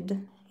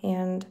kid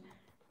and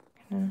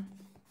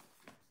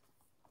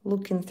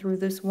looking through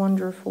this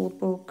wonderful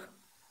book.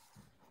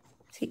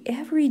 See,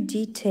 every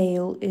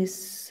detail is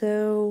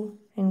so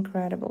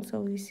incredible. So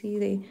we see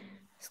they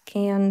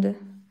scanned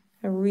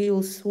a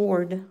real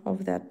sword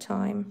of that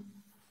time.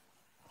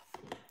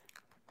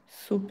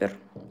 Супер.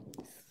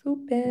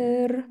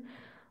 Супер.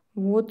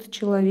 Вот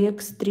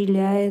человек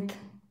стреляет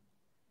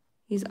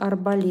из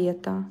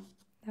арбалета.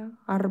 Да?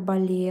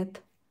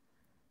 Арбалет.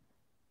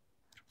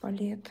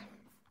 Арбалет.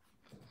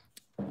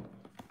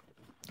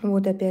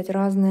 Вот опять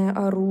разное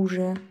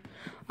оружие.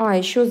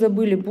 Еще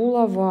забыли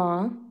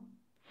булава.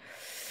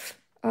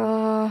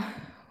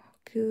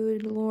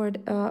 Good Lord.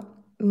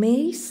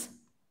 Mace?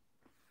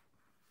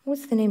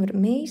 What's the name of it?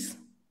 Mace?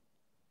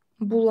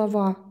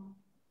 Булава.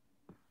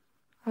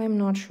 I'm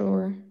not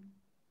sure.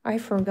 I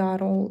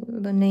forgot all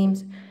the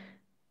names.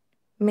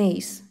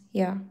 Mace.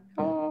 Yeah.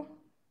 Oh,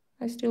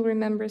 I still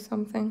remember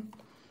something.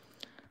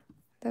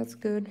 That's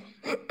good.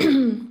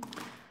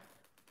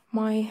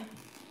 My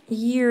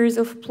years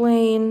of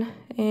playing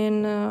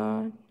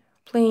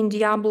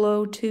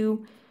Diablo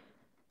 2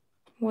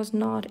 was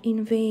not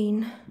in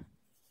vain.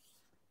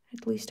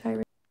 At least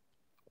I...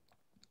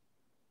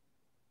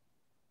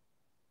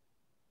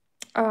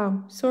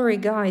 Oh, sorry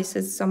guys,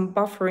 it's some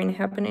buffering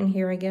happening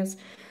here, I guess.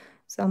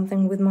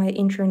 Something with my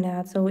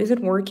internet. So is it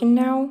working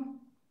now?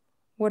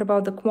 What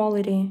about the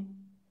quality?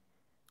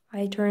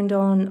 I turned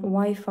on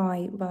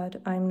Wi-Fi,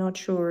 but I'm not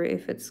sure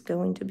if it's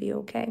going to be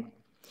okay.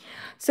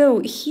 So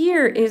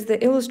here is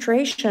the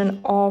illustration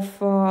of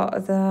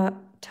the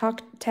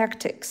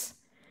tactics.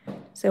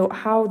 So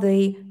how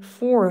they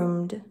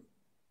formed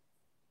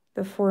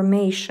the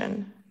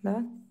formation,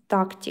 да?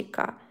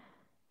 Тактика.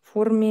 В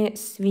форме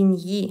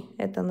свиньи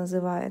это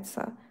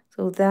называется.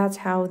 So that's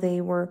how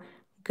they were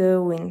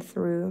going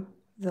through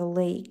the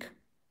lake.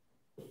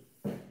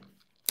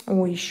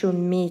 О, еще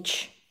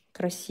меч.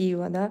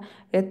 Красиво, да?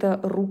 Это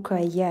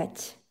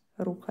рукоять.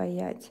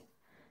 Рукоять.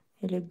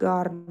 Или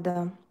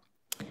гарда.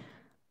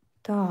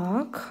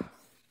 Так.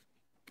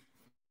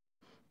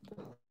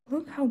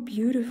 Look how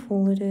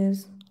beautiful it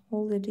is.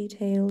 All the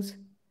details.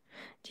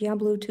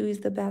 Diablo 2 is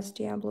the best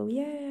Diablo.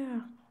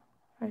 Yeah,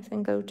 I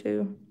think so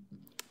too.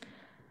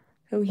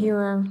 So here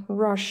are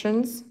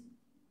Russians.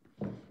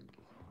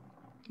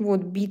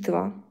 Вот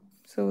битва.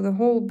 So the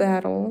whole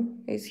battle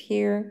is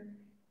here.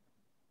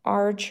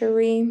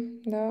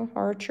 Archery, да,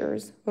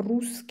 archers.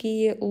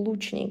 Русские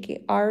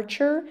лучники.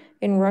 Archer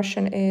in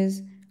Russian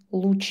is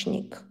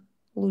лучник.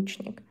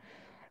 Лучник.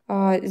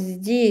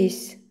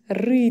 Здесь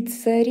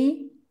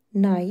рыцари,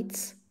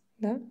 knights,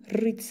 да,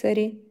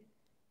 рыцари,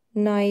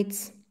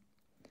 knights.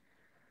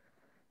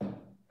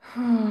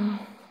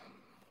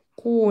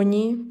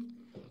 Кони,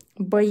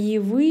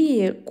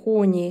 боевые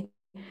кони,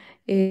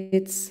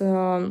 it's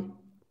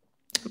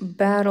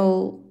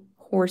battle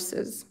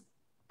horses.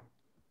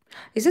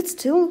 Is it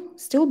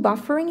still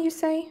buffering, you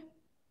say?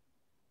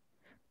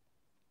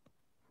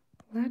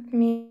 Let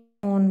me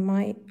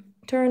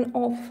turn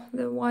off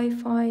the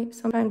Wi-Fi.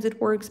 Sometimes it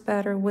works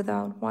better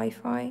without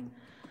Wi-Fi.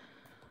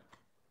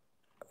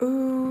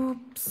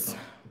 Oops.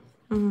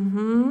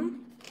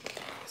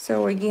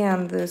 So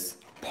again, this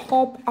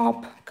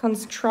pop-up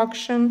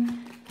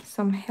construction,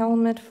 some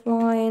helmet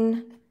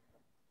flying.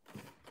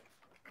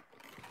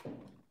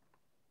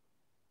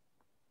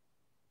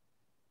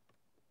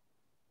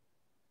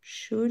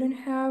 Shouldn't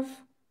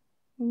have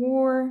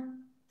wore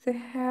the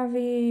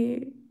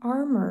heavy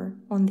armor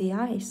on the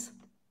ice.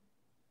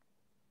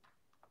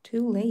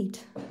 Too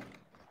late.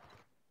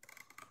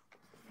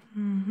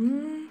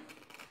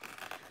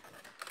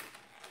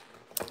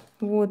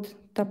 Вот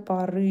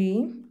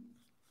топоры,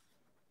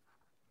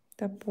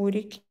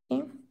 топорики.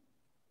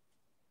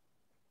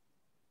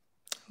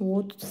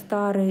 Вот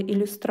старая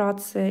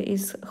иллюстрация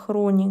из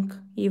хроник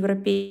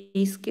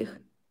европейских.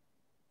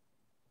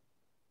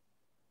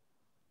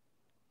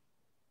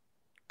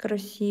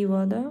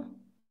 Красиво, да?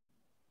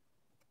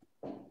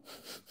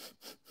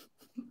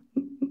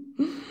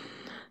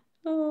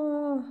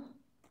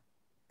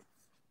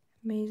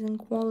 Amazing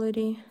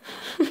quality.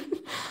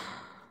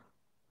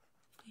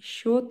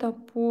 Еще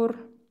топор.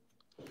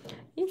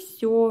 И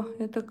все,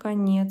 это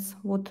конец.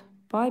 Вот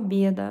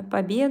победа.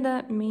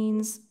 Победа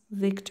means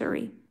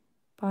victory.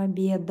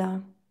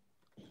 Победа.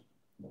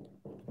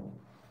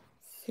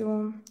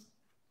 Все.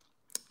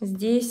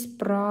 Здесь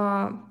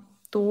про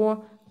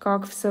то,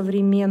 как в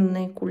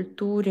современной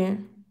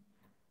культуре,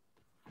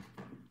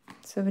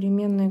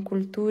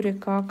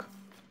 как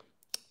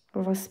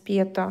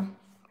воспета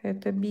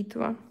эта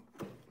битва.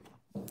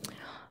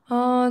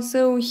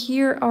 So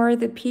here are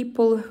the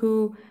people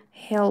who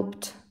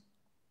helped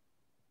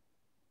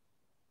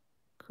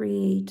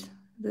create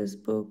this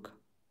book.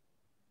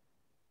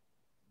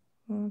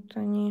 Вот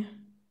они.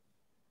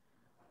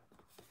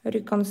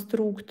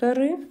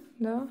 Реконструкторы,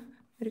 да?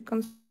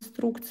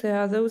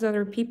 Реконструкция. Those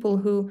are people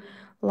who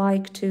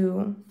like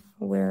to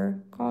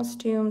wear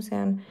costumes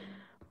and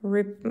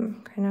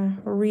kind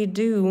of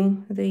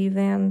redo the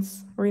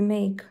events,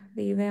 remake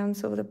the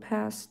events of the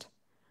past.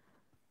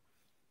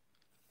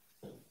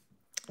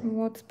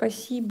 Вот,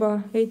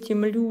 спасибо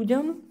этим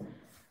людям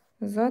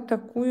за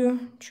такую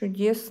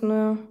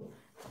чудесную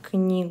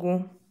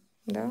книгу.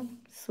 Да,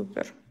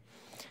 супер.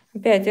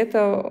 Опять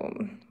это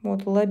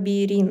вот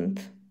лабиринт.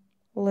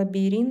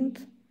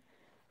 Лабиринт.ру.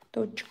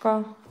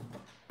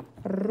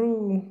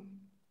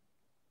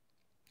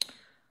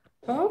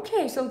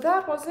 Okay, so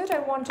that was it. I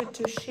wanted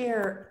to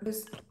share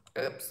this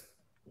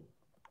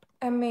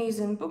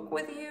amazing book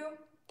with you.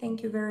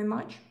 Thank you very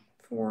much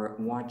for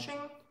watching.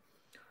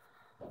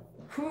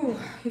 Whew.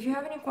 If you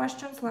have any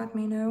questions, let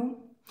me know.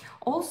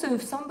 Also,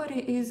 if somebody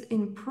is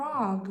in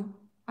Prague,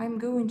 I'm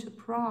going to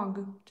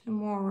Prague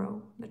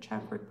tomorrow, the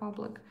Czech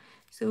Republic.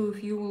 So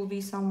if you will be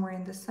somewhere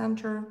in the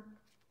center,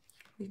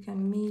 we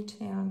can meet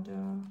and,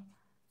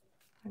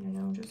 I don't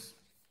know, just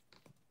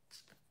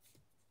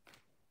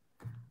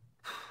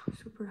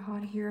super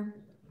hot here.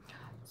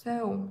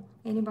 So,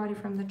 anybody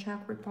from the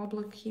Czech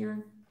Republic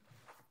here?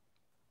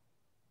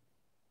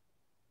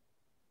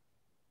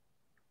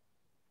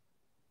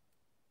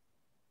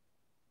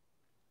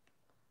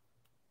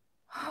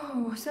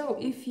 Oh, so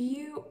if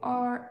you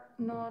are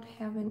not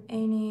having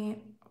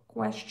any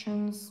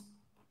questions,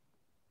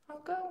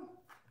 I'll go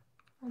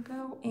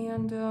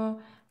and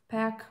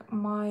pack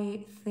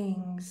my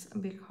things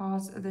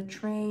because the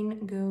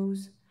train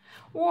goes...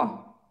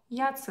 О,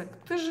 Яцек,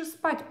 ты же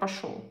спать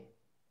пошел.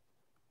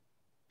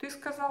 Ты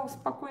сказал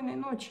спокойной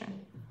ночи.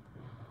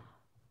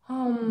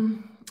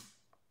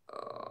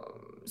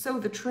 So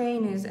the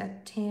train is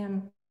at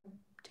 10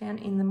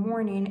 in the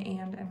morning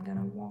and I'm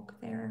gonna walk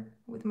there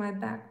with my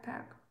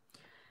backpack.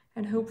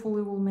 And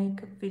hopefully we'll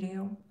make a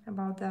video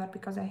about that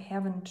because I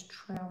haven't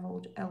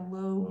traveled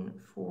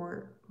alone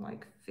for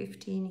like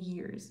 15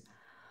 years.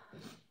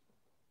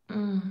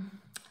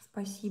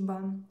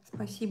 Спасибо.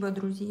 Спасибо,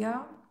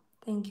 друзья.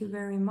 Thank you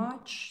very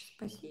much.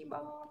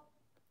 Спасибо.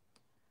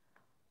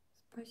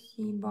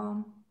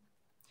 Спасибо.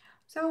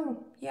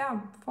 So,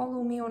 yeah,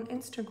 follow me on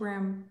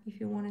Instagram if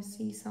you want to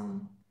see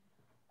some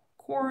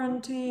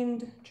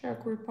quarantined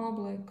Czech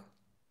Republic.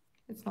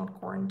 It's not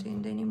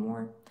quarantined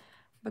anymore,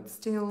 but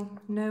still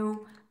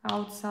no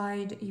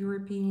outside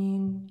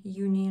European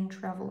Union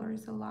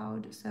travelers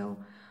allowed. So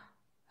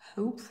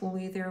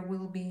hopefully there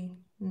will be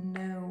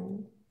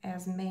no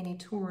as many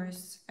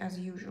tourists as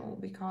usual,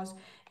 because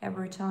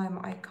every time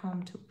I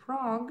come to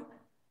Prague,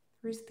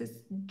 there's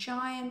this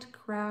giant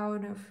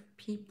crowd of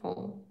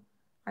people.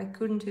 I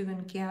couldn't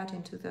even get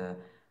into the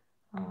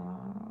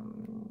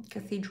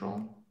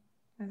cathedral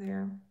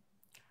there.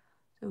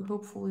 So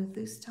hopefully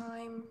this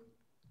time.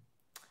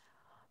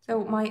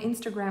 So my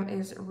Instagram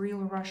is Real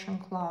Russian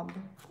Club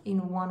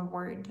in one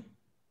word.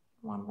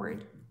 One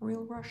word,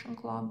 Real Russian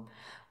Club.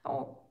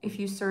 Oh, if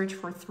you search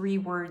for 3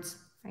 words,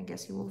 I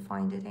guess you will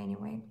find it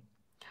anyway.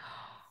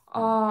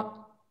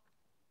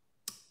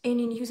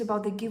 Any news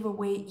about the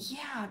giveaway?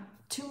 Yeah,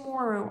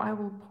 tomorrow I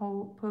will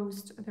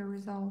post the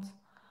results.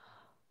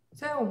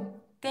 So,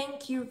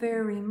 thank you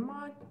very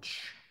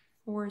much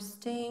for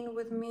staying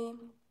with me.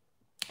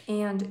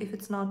 And if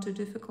it's not too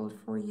difficult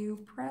for you,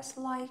 press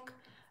like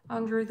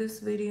under this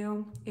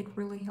video. It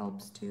really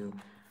helps to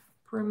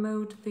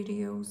promote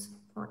videos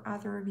for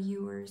other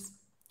viewers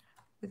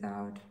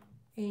without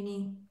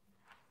any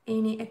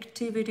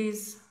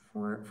activities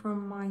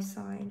from my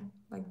side,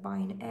 like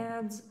buying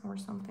ads or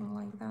something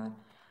like that.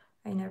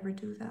 I never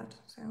do that.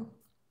 So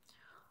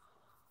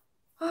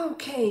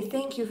okay,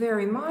 thank you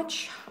very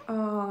much.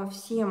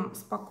 Всем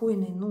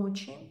спокойной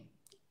ночи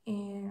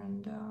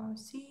and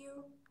see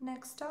you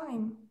next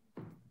time.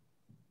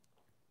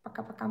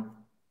 Пока-пока.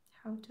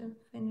 How to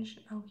finish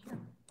it out here.